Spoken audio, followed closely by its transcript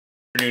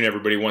Good afternoon,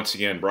 everybody. Once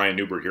again, Brian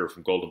Neubert here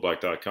from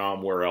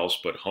goldenblack.com. Where else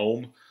but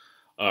home?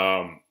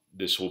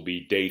 This will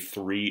be day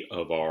 3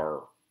 of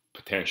our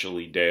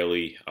potentially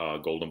daily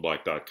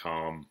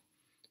goldenblack.com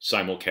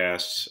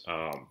simulcasts.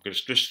 I'm going to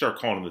just start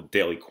calling them the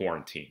Daily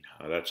Quarantine.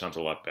 That sounds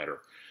a lot better.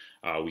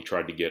 We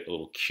tried to get a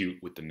little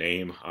cute with the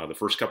name the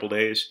first couple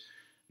days.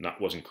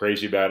 Wasn't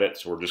crazy about it,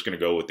 so we're just going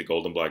to go with the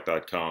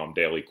goldenblack.com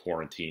Daily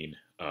Quarantine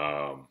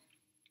simulcast.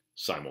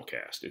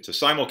 It's a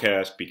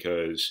simulcast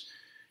because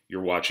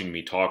you're watching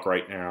me talk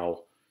right now.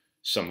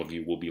 Some of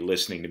you will be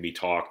listening to me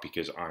talk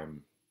because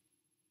I'm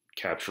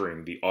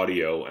capturing the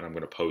audio and I'm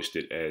going to post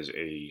it as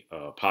a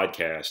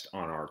podcast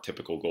on our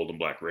typical Golden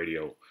Black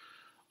Radio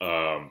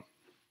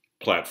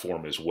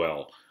platform as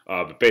well.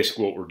 But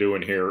basically what we're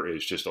doing here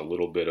is just a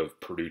little bit of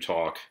Purdue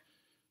talk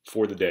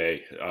for the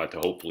day to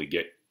hopefully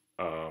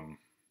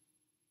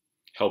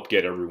help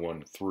get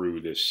everyone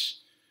through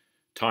this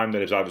time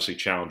that is obviously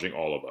challenging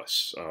all of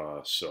us.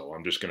 So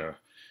I'm just going to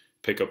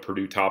pick a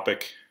Purdue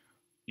topic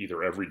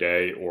either every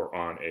day or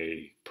on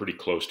a pretty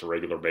close to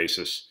regular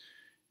basis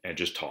and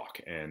just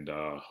talk. And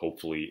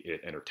hopefully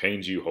it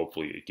entertains you.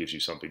 Hopefully it gives you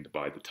something to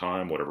buy the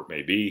time, whatever it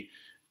may be.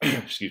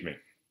 Excuse me.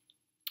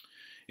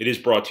 It is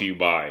brought to you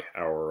by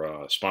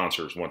our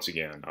sponsors, once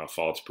again,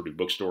 Follett's Purdue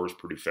Bookstores,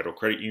 Purdue Federal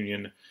Credit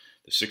Union,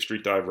 the 6th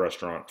Street Dive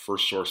Restaurant,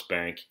 First Source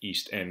Bank,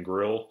 East End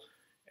Grill,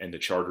 and the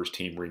Charters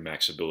Team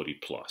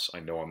Remaxability Plus. I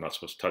know I'm not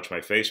supposed to touch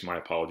my face. My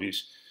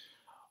apologies.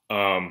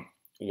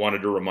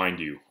 Wanted to remind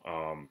you,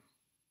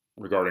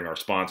 regarding our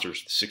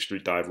sponsors, the 6th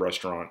Street Dive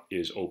Restaurant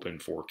is open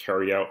for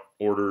carryout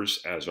orders,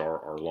 as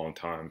are our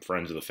longtime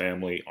friends of the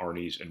family,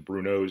 Arnie's and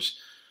Bruno's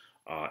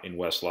in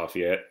West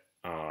Lafayette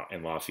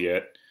and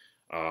Lafayette.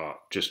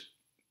 Just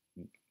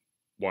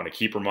want to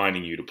keep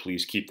reminding you to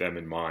please keep them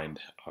in mind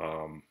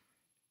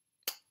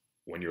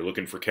when you're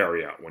looking for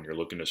carryout, when you're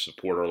looking to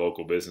support our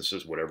local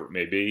businesses, whatever it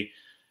may be.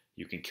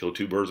 You can kill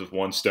 2 birds with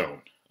 1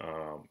 stone,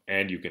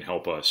 and you can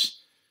help us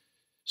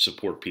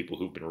support people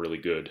who've been really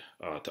good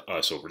to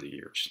us over the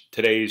years.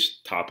 Today's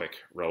topic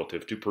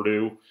relative to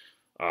Purdue,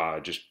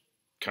 just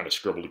kind of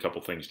scribbled a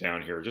couple things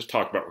down here. Just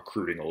talk about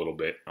recruiting a little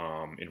bit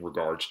in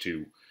regards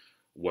to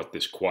what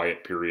this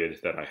quiet period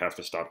that I have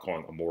to stop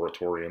calling a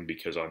moratorium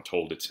because I'm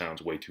told it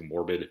sounds way too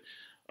morbid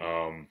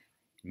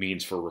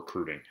means for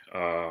recruiting.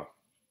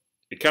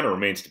 It kind of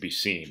remains to be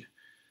seen.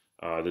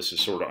 This is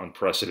sort of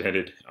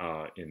unprecedented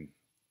in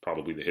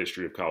probably the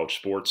history of college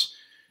sports,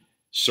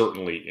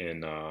 certainly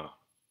in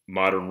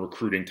modern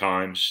recruiting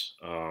times,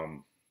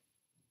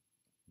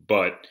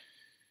 but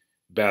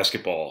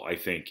basketball, I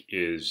think,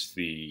 is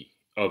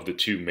of the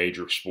 2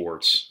 major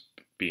sports,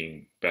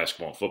 being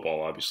basketball and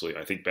football, obviously.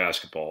 I think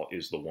basketball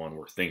is the one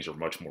where things are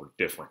much more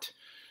different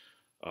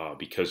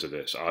because of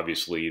this.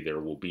 Obviously,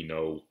 there will be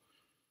no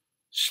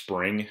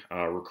spring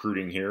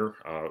recruiting here.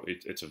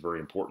 It's a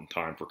very important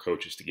time for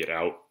coaches to get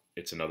out.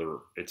 It's another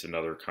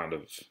kind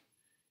of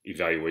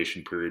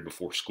evaluation period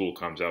before school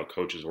comes out.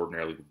 Coaches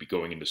ordinarily would be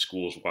going into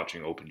schools,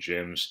 watching open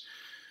gyms,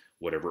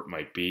 whatever it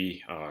might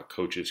be.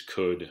 Coaches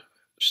could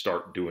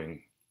start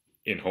doing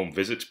in-home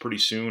visits pretty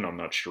soon. I'm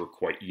not sure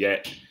quite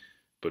yet,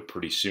 but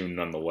pretty soon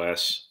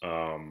nonetheless.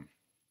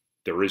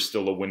 There is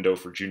still a window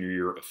for junior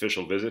year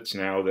official visits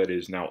now that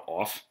is now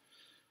off.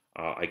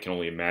 I can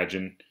only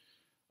imagine.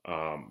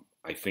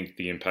 I think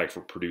the impact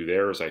for Purdue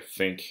there is, I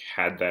think,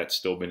 had that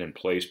still been in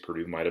place,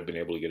 Purdue might have been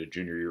able to get a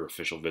junior year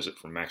official visit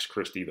from Max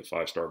Christie, the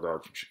 5-star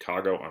guard from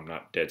Chicago. I'm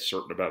not dead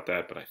certain about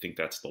that, but I think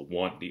that's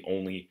the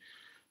only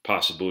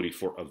possibility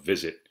for a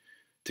visit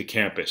to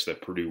campus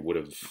that Purdue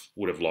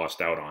would have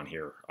lost out on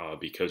here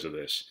because of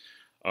this.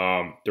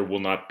 There will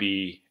not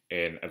be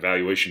an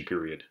evaluation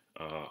period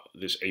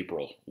this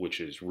April, which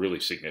is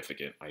really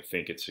significant. I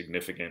think it's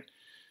significant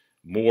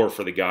more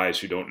for the guys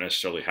who don't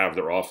necessarily have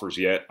their offers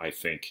yet. I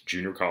think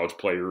junior college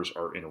players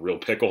are in a real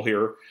pickle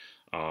here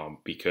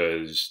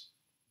because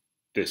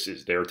this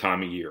is their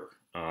time of year.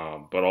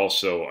 But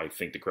also, I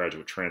think the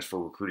graduate transfer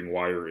recruiting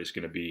wire is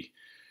going to be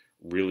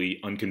really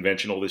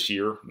unconventional this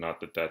year. Not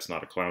that that's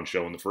not a clown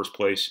show in the first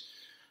place.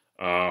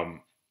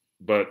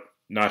 But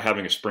not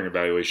having a spring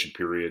evaluation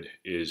period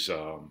is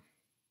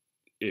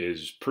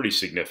pretty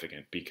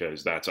significant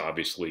because that's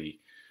obviously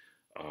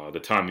the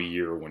time of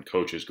year when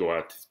coaches go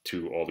out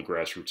to all the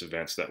grassroots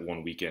events that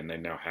one weekend they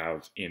now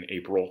have in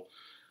April.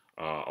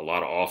 A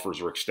lot of offers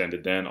are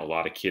extended then. A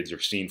lot of kids are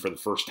seen for the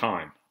first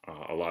time.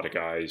 A lot of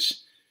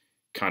guys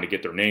kind of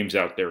get their names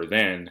out there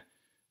then,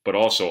 but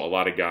also a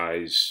lot of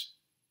guys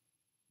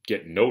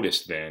get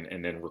noticed then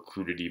and then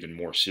recruited even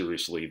more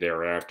seriously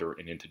thereafter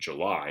and into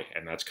July.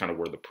 And that's kind of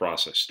where the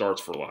process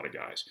starts for a lot of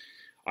guys.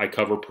 I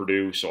cover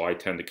Purdue, so I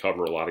tend to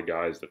cover a lot of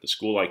guys that the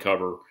school I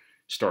cover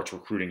starts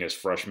recruiting as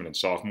freshmen and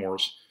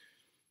sophomores.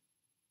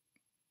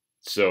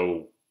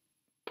 So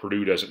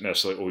Purdue doesn't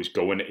necessarily always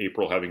go into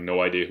April having no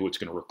idea who it's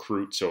going to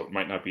recruit, so it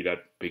might not be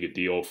that big a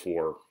deal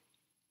for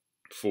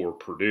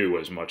Purdue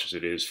as much as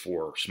it is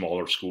for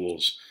smaller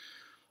schools,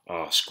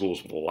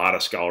 schools with a lot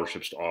of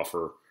scholarships to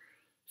offer,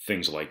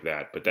 things like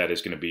that. But that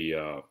is going to be,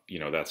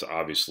 that's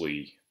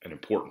obviously an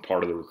important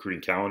part of the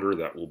recruiting calendar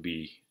that will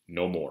be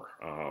no more.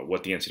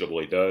 What the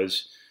NCAA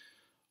does,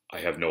 I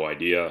have no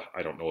idea.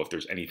 I don't know if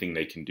there's anything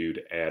they can do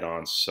to add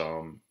on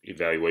some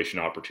evaluation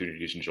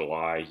opportunities in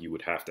July. You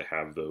would have to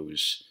have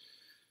those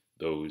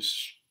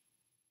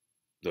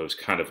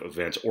kind of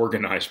events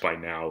organized by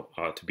now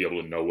to be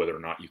able to know whether or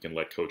not you can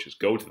let coaches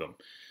go to them.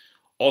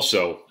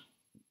 Also,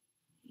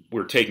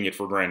 we're taking it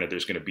for granted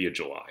there's going to be a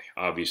July.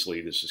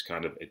 Obviously, this is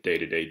kind of a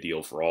day-to-day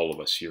deal for all of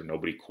us here.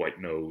 Nobody quite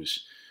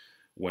knows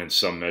when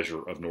some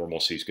measure of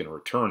normalcy is going to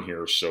return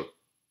here. So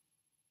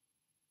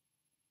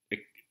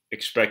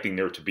expecting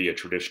there to be a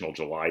traditional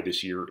July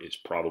this year is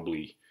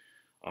probably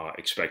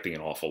expecting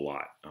an awful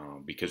lot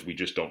because we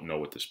just don't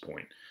know at this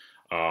point.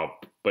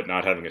 But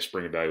not having a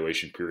spring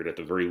evaluation period at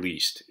the very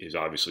least is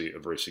obviously a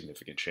very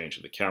significant change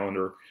in the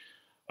calendar.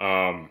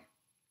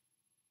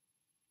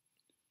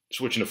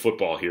 Switching to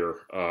football here,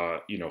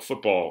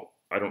 football,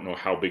 I don't know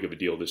how big of a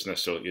deal this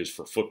necessarily is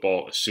for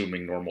football,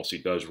 assuming normalcy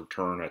does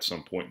return at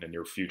some point in the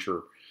near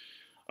future.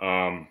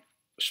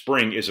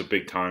 Spring is a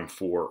big time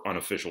for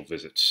unofficial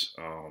visits.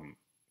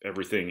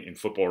 Everything in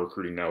football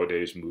recruiting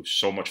nowadays moves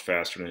so much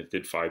faster than it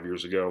did 5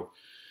 years ago.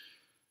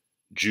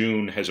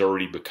 June has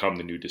already become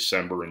the new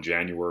December and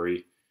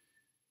January.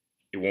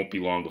 It won't be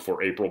long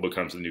before April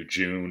becomes the new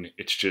June.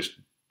 It's just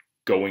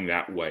going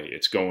that way.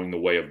 It's going the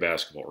way of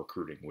basketball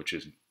recruiting, which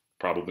is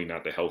probably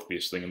not the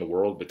healthiest thing in the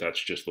world, but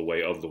that's just the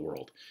way of the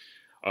world.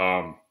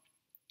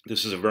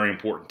 This is a very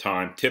important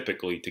time,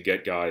 typically, to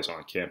get guys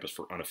on campus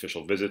for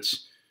unofficial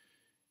visits.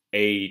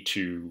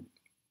 To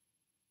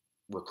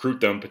recruit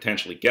them,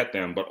 potentially get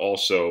them, but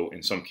also,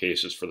 in some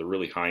cases, for the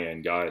really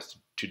high-end guys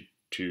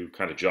to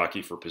kind of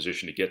jockey for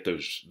position to get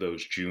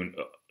those June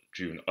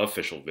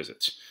official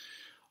visits.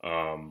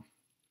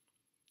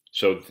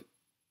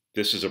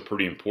 This is a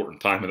pretty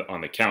important time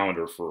on the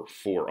calendar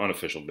for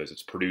unofficial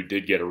visits. Purdue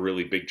did get a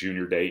really big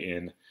junior day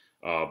in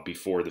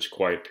before this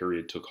quiet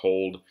period took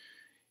hold.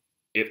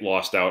 It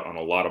lost out on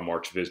a lot of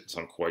March visits,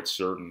 I'm quite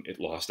certain. It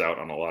lost out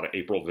on a lot of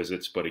April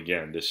visits, but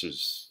again, this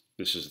is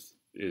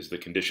the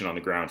condition on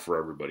the ground for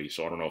everybody.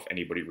 So I don't know if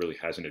anybody really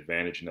has an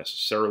advantage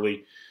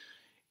necessarily.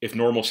 If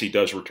normalcy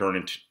does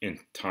return in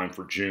time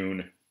for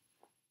June,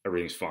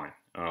 everything's fine.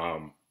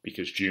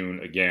 Because June,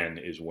 again,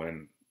 is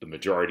when the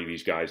majority of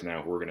these guys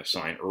now who are going to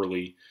sign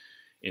early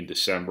in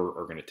December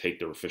are going to take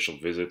their official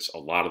visits. A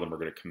lot of them are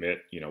going to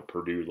commit.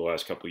 Purdue the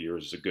last couple of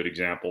years is a good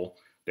example.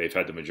 They've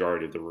had the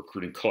majority of the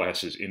recruiting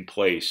classes in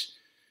place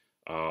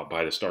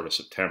by the start of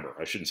September.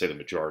 I shouldn't say the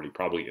majority,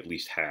 probably at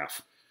least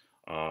half.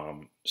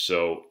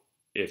 So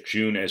if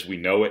June as we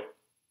know it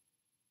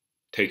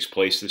takes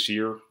place this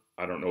year,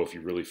 I don't know if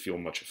you really feel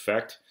much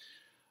effect.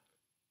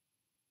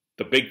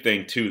 The big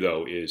thing too,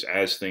 though, is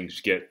as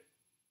things get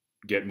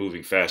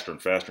moving faster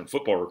and faster in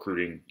football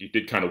recruiting, you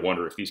did kind of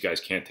wonder if these guys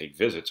can't take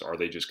visits, are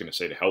they just going to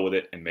say to hell with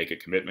it and make a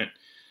commitment?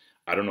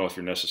 I don't know if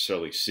you're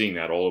necessarily seeing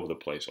that all over the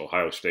place.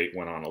 Ohio State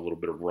went on a little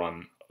bit of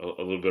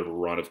a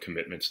run of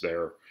commitments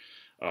there.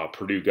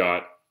 Purdue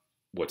got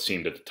what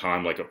seemed at the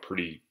time like a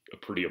pretty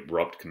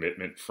abrupt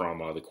commitment from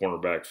the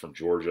cornerback from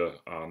Georgia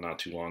not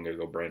too long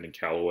ago, Brandon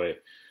Callaway.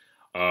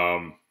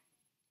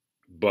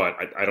 But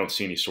I don't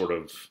see any sort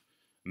of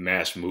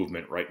mass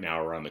movement right now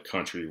around the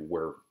country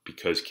where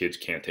because kids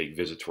can't take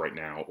visits right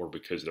now or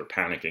because they're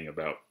panicking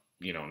about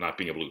not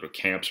being able to go to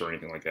camps or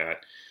anything like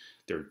that,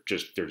 they're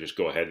just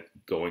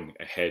going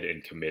ahead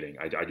and committing.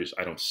 I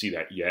don't see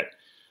that yet,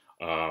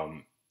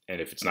 and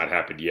if it's not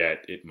happened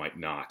yet, it might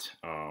not.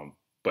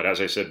 But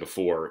as I said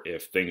before,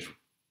 if things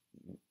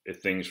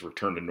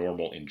return to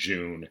normal in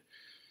June,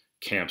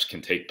 camps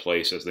can take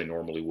place as they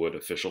normally would.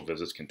 Official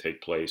visits can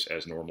take place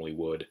as normally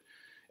would.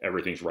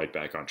 Everything's right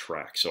back on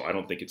track. So I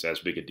don't think it's as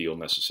big a deal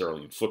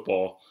necessarily in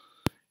football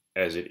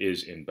as it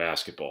is in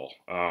basketball.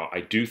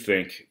 I do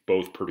think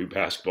both Purdue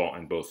basketball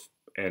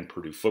and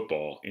Purdue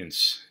football in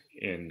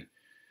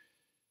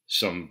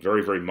some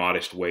very, very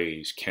modest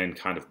ways can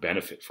kind of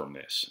benefit from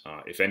this,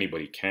 if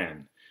anybody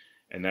can.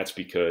 And that's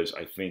because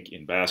I think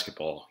in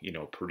basketball,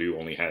 Purdue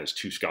only has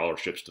 2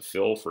 scholarships to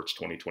fill for its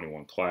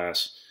 2021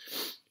 class.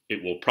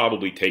 It will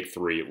probably take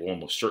 3. It will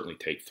almost certainly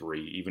take 3.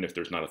 Even if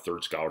there's not a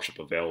third scholarship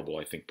available,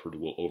 I think Purdue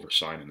will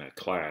oversign in that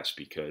class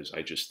because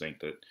I just think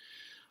that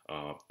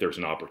there's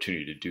an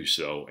opportunity to do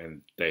so,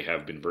 and they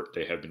have been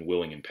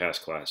willing in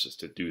past classes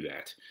to do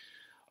that.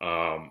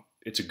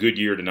 It's a good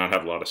year to not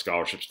have a lot of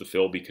scholarships to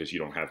fill because you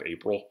don't have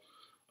April.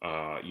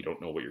 You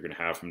don't know what you're going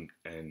to have from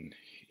an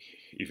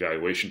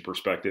evaluation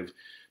perspective,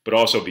 but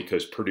also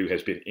because Purdue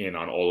has been in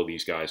on all of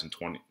these guys in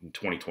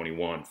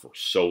 2021 for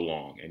so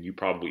long. And you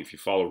probably, if you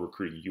follow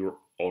recruiting, you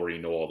already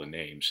know all the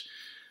names.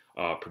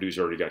 Purdue's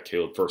already got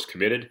Caleb First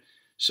committed,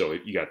 so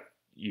you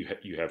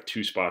have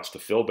 2 spots to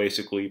fill,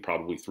 basically,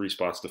 probably 3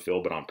 spots to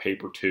fill, but on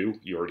paper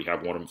 2, you already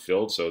have one of them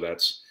filled, so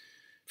that's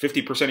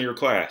 50% of your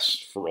class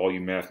for all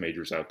you math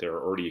majors out there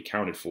are already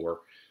accounted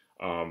for.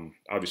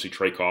 Obviously,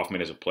 Trey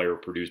Kaufman, as a player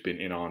Purdue's been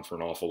in on for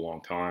an awful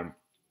long time,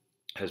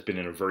 has been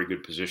in a very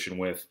good position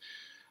with.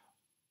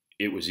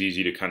 It was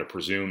easy to kind of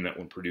presume that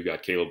when Purdue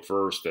got Caleb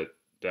First,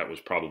 that was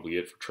probably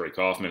it for Trey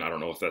Kaufman. I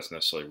don't know if that's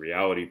necessarily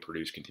reality.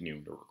 Purdue's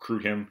continuing to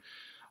recruit him.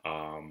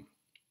 Um,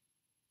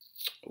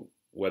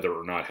 whether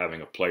or not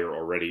having a player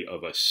already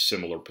of a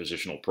similar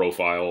positional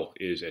profile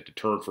is a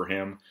deterrent for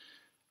him,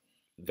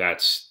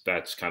 that's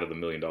kind of the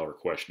 $1,000,000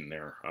 question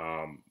there.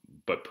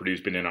 But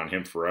Purdue's been in on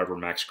him forever.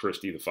 Max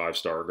Christie, the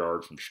 5-star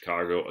guard from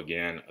Chicago,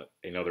 again,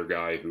 another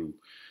guy who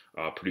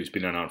Purdue's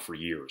been in on for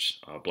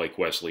years. Blake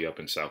Wesley up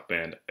in South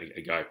Bend,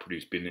 a guy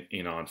Purdue's been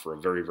in on for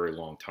a very, very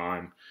long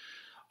time.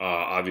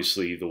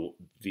 Obviously,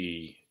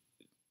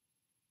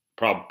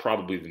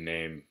 probably the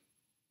name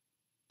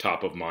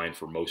top of mind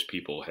for most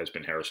people has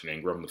been Harrison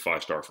Ingram, the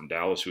 5-star from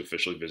Dallas, who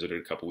officially visited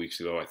a couple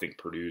weeks ago. I think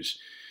Purdue's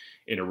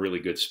in a really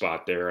good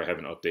spot there. I have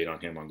an update on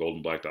him on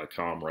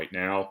goldenblack.com right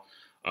now.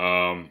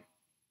 I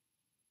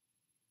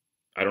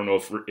don't know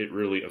if it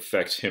really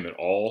affects him at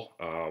all.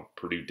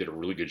 Purdue did a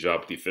really good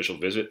job at the official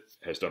visit,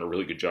 has done a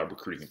really good job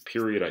recruiting,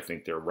 period. I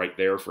think they're right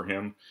there for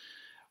him.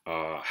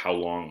 How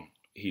long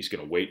he's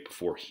going to wait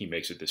before he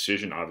makes a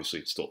decision. Obviously,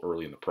 it's still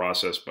early in the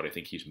process, but I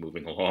think he's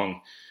moving along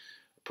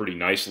pretty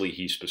nicely.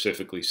 He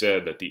specifically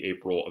said that the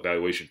April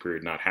evaluation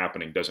period not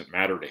happening doesn't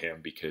matter to him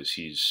because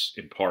he's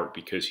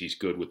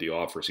good with the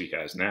offers he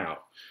has now,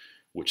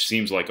 which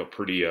seems like a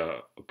pretty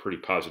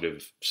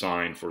positive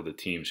sign for the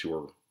teams who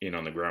are in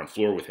on the ground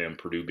floor with him,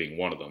 Purdue being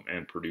one of them,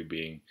 and Purdue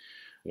being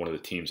one of the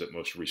teams that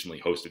most recently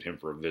hosted him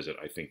for a visit.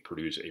 I think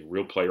Purdue's a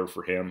real player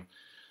for him.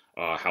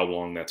 How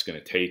long that's going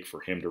to take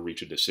for him to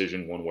reach a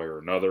decision one way or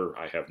another,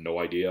 I have no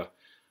idea.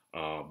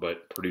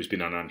 But Purdue's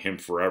been on him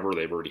forever.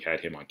 They've already had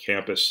him on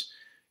campus.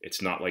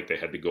 It's not like they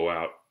had to go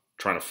out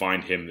trying to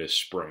find him this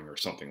spring or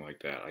something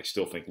like that. I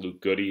still think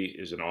Luke Goody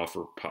is an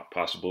offer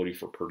possibility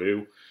for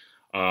Purdue.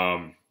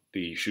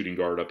 The shooting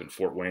guard up in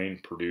Fort Wayne,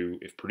 Purdue,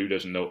 if Purdue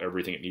doesn't know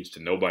everything it needs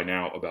to know by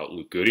now about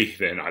Luke Goody,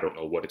 then I don't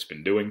know what it's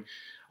been doing,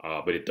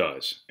 but it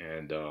does.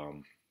 And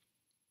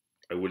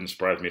it wouldn't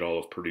surprise me at all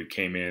if Purdue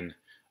came in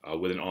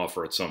with an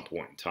offer at some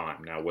point in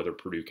time. Now, whether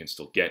Purdue can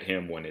still get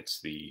him when it's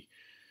the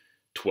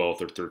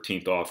 12th or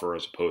 13th offer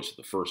as opposed to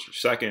the 1st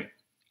or 2nd,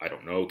 I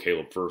don't know.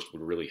 Caleb First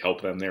would really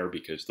help them there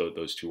because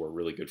those two are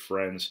really good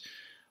friends.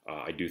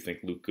 I do think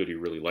Luke Goody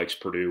really likes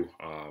Purdue.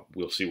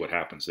 We'll see what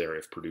happens there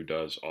if Purdue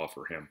does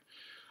offer him.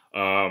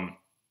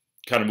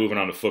 Kind of moving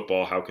on to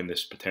football, how can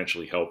this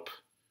potentially help?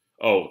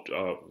 One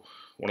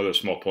other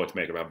small point to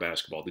make about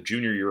basketball. The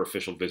junior year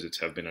official visits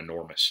have been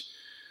enormous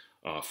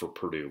for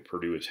Purdue.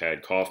 Purdue has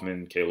had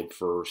Kaufman, Caleb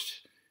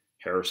First,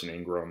 Harrison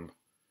Ingram,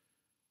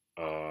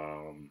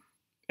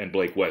 and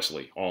Blake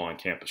Wesley all on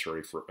campus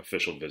ready for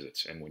official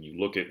visits. And when you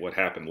look at what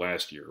happened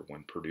last year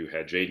when Purdue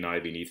had Jaden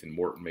Ivey and Ethan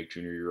Morton make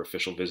junior year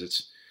official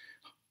visits,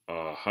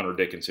 Hunter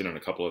Dickinson and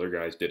a couple other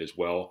guys did as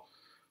well.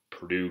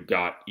 Purdue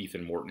got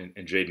Ethan Morton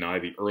and Jaden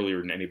Ivey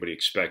earlier than anybody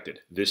expected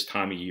this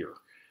time of year.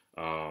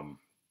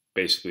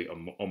 Basically,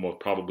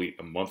 almost probably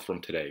a month from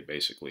today,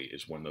 basically,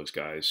 is when those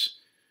guys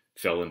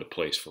fell into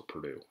place for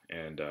Purdue.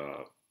 And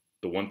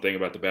the one thing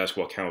about the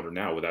basketball calendar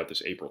now, without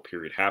this April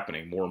period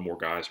happening, more and more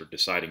guys are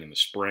deciding in the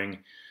spring.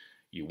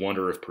 You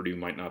wonder if Purdue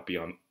might not be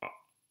on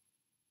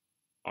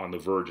the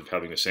verge of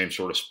having the same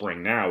sort of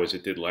spring now as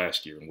it did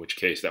last year, in which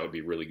case that would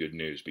be really good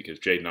news because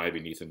Jaden Ivey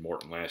and Ethan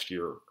Morton last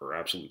year are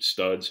absolute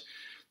studs.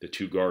 The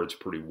two guards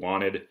Purdue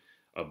wanted,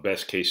 a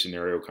best case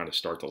scenario kind of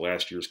start the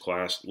last year's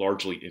class,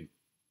 largely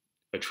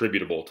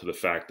attributable to the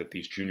fact that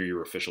these junior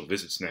year official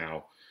visits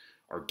now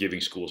are giving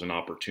schools an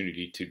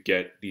opportunity to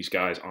get these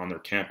guys on their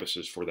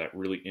campuses for that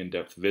really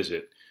in-depth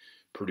visit.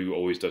 Purdue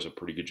always does a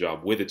pretty good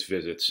job with its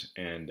visits,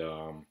 and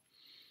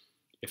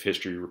if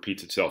history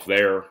repeats itself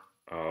there,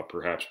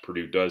 perhaps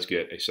Purdue does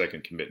get a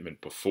second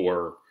commitment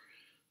before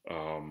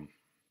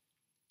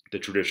the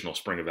traditional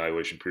spring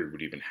evaluation period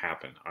would even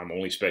happen. I'm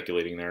only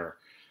speculating there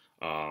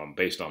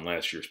based on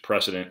last year's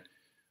precedent,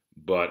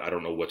 but I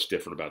don't know what's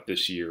different about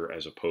this year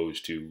as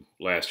opposed to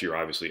last year.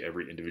 Obviously,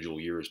 every individual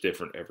year is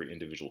different. Every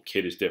individual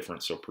kid is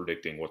different, so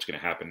predicting what's going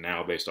to happen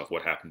now based off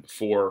what happened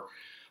before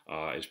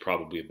is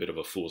probably a bit of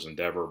a fool's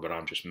endeavor, but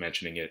I'm just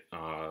mentioning it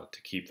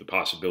to keep the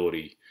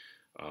possibility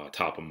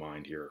top of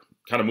mind here.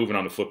 Kind of moving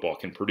on to football.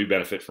 Can Purdue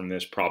benefit from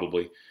this?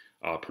 Probably.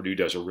 Purdue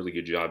does a really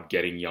good job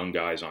getting young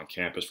guys on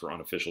campus for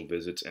unofficial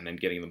visits and then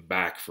getting them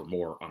back for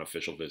more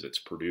unofficial visits.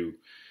 Purdue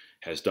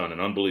has done an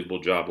unbelievable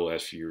job the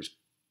last few years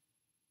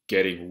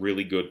getting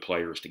really good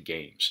players to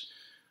games.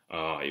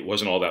 It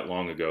wasn't all that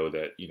long ago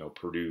that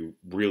Purdue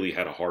really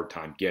had a hard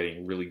time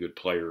getting really good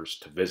players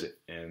to visit,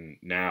 and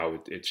now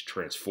it's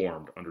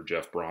transformed under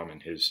Jeff Brom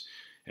and his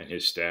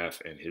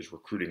staff and his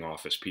recruiting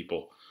office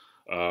people.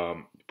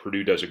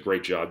 Purdue does a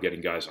great job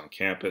getting guys on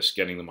campus,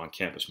 getting them on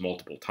campus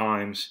multiple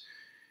times.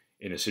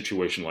 In a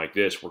situation like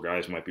this, where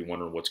guys might be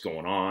wondering what's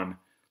going on,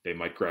 they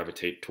might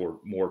gravitate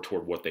more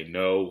toward what they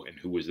know and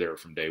who was there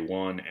from day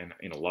one. And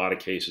in a lot of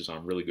cases,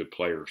 on really good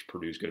players,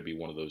 Purdue's going to be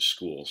one of those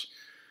schools.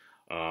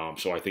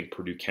 So I think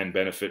Purdue can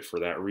benefit for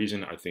that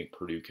reason. I think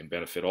Purdue can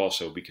benefit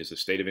also because the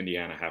state of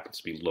Indiana happens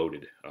to be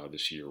loaded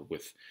this year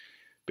with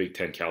Big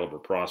Ten caliber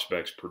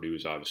prospects. Purdue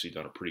has obviously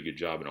done a pretty good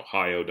job in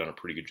Ohio, done a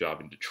pretty good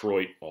job in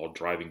Detroit, all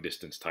driving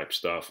distance type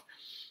stuff.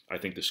 I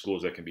think the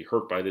schools that can be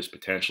hurt by this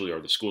potentially are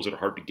the schools that are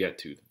hard to get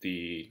to,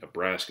 the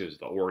Nebraskas,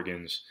 the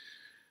Oregons,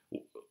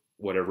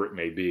 whatever it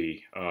may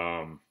be.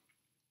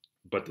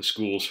 But the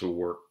schools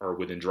who are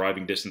within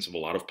driving distance of a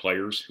lot of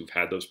players who've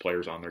had those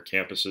players on their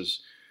campuses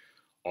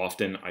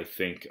often, I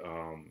think,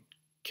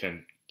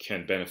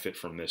 can benefit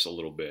from this a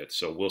little bit.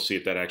 So we'll see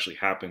if that actually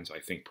happens. I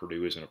think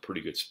Purdue is in a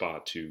pretty good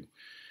spot to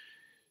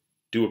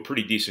do a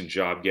pretty decent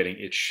job getting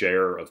its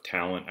share of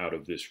talent out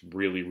of this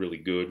really, really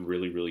good,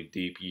 really, really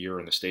deep year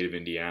in the state of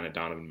Indiana.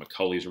 Donovan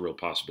McCulley is a real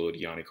possibility.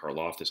 Yanni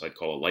Karloftis, I'd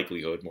call a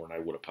likelihood more than I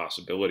would a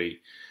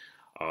possibility.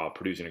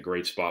 Purdue's in a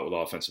great spot with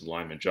offensive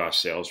lineman Josh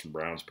Sales from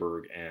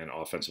Brownsburg and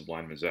offensive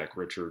lineman Zach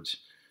Richards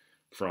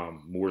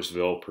from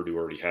Mooresville. Purdue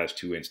already has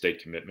 2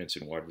 in-state commitments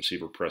in wide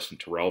receiver Preston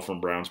Terrell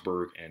from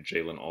Brownsburg and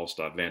Jalen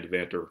Allstott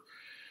Vandevanter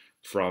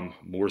from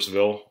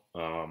Mooresville.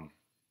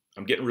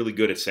 I'm getting really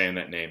good at saying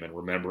that name and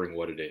remembering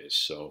what it is.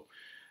 So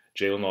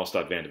Jalen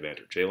Allstott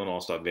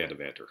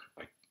Vandevanter.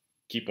 I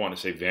keep wanting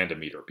to say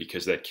Vandemeter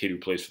because that kid who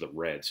plays for the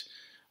Reds,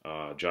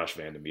 Josh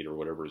Vandemeter,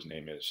 whatever his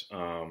name is.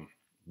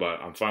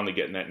 But I'm finally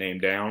getting that name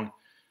down.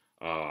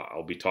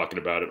 I'll be talking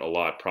about it a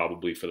lot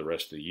probably for the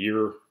rest of the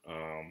year.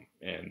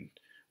 And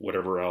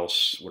whatever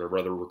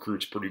other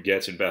recruits Purdue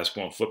gets in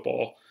basketball and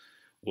football,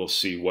 we'll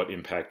see what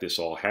impact this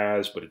all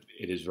has. But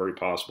it is very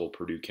possible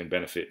Purdue can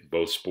benefit in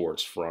both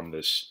sports from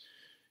this,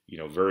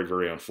 very,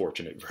 very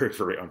unfortunate, very,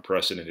 very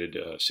unprecedented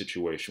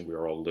situation we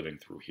are all living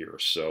through here.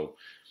 So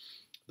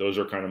those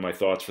are kind of my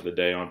thoughts for the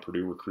day on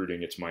Purdue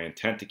recruiting. It's my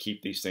intent to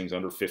keep these things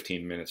under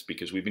 15 minutes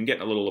because we've been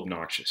getting a little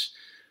obnoxious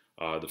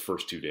the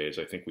first 2 days.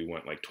 I think we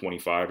went like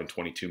 25 and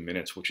 22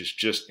 minutes, which is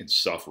just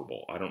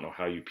insufferable. I don't know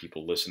how you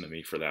people listen to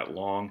me for that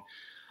long.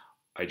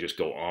 I just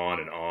go on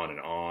and on and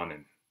on,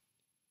 and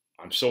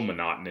I'm so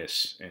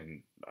monotonous,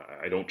 and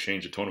I don't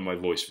change the tone of my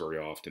voice very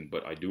often,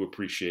 but I do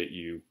appreciate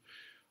you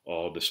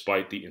all,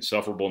 despite the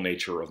insufferable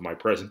nature of my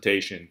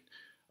presentation,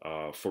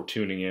 for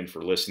tuning in,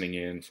 for listening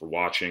in, for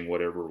watching,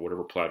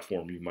 whatever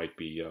platform you might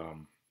be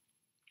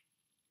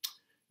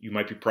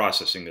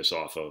processing this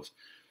off of.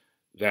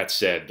 That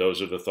said,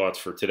 those are the thoughts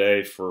for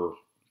today for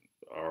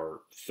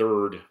our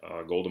third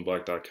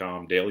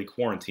goldenblack.com Daily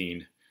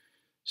Quarantine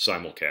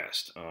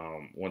Simulcast.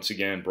 Once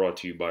again, brought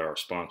to you by our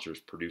sponsors,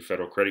 Purdue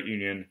Federal Credit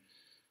Union,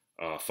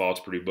 Fowles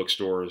Purdue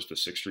Bookstores, the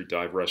 6th Street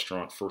Dive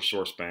Restaurant, First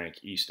Source Bank,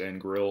 East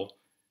End Grill,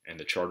 and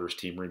the Charters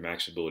Team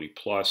Maxability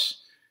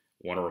Plus.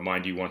 Want to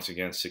remind you once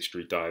again, 6th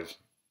Street Dive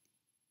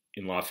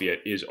in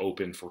Lafayette is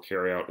open for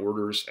carry-out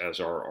orders, as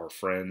are our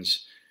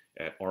friends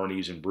at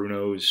Arnie's and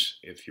Bruno's.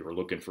 If you're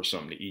looking for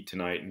something to eat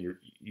tonight and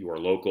you are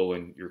local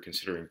and you're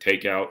considering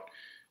takeout,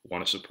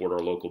 want to support our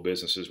local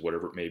businesses,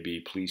 whatever it may be,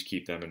 please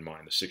keep them in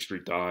mind. The 6th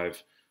Street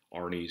Dive,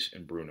 Arnie's,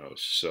 and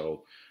Bruno's.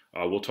 So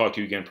we'll talk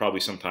to you again probably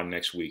sometime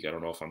next week. I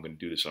don't know if I'm going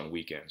to do this on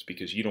weekends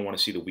because you don't want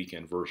to see the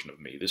weekend version of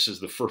me. This is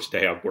the first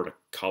day I've worn a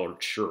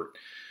collared shirt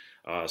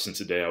since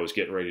the day I was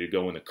getting ready to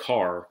go in the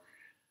car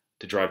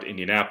to drive to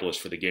Indianapolis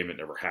for the game that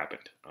never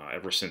happened.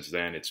 Ever since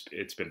then,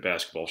 it's been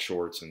basketball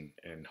shorts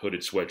and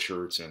hooded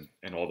sweatshirts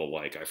and all the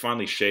like. I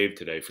finally shaved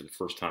today for the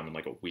first time in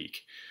like a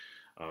week.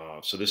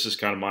 So this is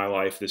kind of my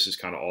life. This is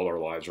kind of all our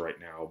lives right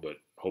now, but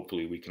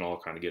hopefully we can all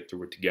kind of get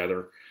through it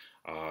together.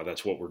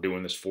 That's what we're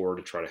doing this for,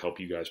 to try to help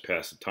you guys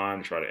pass the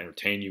time, to try to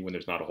entertain you when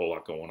there's not a whole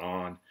lot going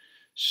on.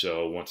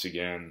 So once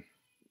again,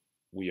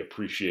 we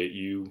appreciate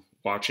you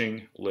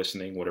watching,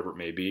 listening, whatever it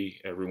may be.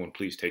 Everyone,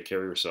 please take care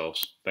of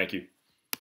yourselves. Thank you.